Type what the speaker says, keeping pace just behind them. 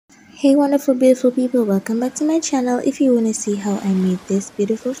Hey wonderful beautiful people, welcome back to my channel. If you want to see how I made this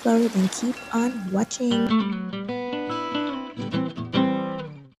beautiful flower, then keep on watching.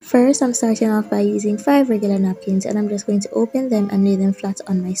 First, I'm starting off by using 5 regular napkins, and I'm just going to open them and lay them flat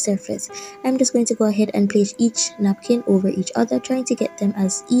on my surface. I'm just going to go ahead and place each napkin over each other, trying to get them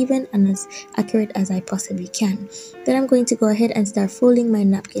as even and as accurate as I possibly can. Then I'm going to go ahead and start folding my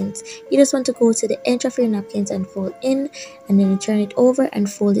napkins. You just want to go to the edge of your napkins and fold in, and then you turn it over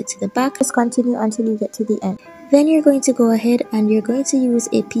and fold it to the back. Just continue until you get to the end. Then you're going to go ahead and you're going to use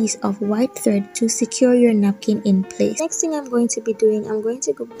a piece of white thread to secure your napkin in place. Next thing I'm going to be doing, I'm going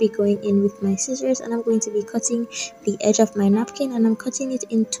to be going in with my scissors, and I'm going to be cutting the edge of my napkin, and I'm cutting it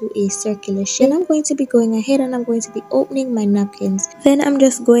into a circular shape. Then I'm going to be going ahead and I'm going to be opening my napkins. Then I'm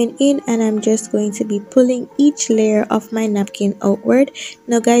just going in and I'm just going to be pulling each layer of my napkin outward.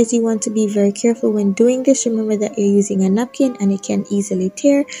 Now guys, you want to be very careful when doing this. Remember that you're using a napkin and it can easily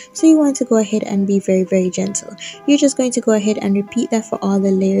tear, so you want to go ahead and be very gentle. You're just going to go ahead and repeat that for all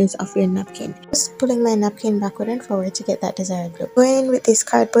the layers of your napkin. Just pulling my napkin backward and forward to get that desired look. Going in with this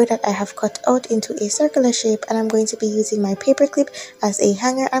cardboard that I have cut out into a circular shape, and I'm going to be using my paper clip as a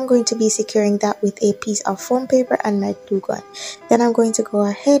hanger. I'm going to be securing that with a piece of foam paper and my glue gun. Then I'm going to go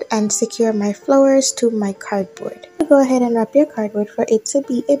ahead and secure my flowers to my cardboard. Go ahead and wrap your cardboard for it to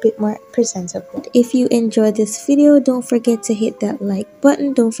be a bit more presentable. If you enjoyed this video, don't forget to hit that like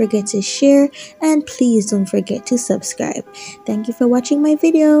button, don't forget to share, and please don't forget to subscribe. Thank you for watching my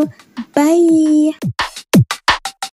video. Bye.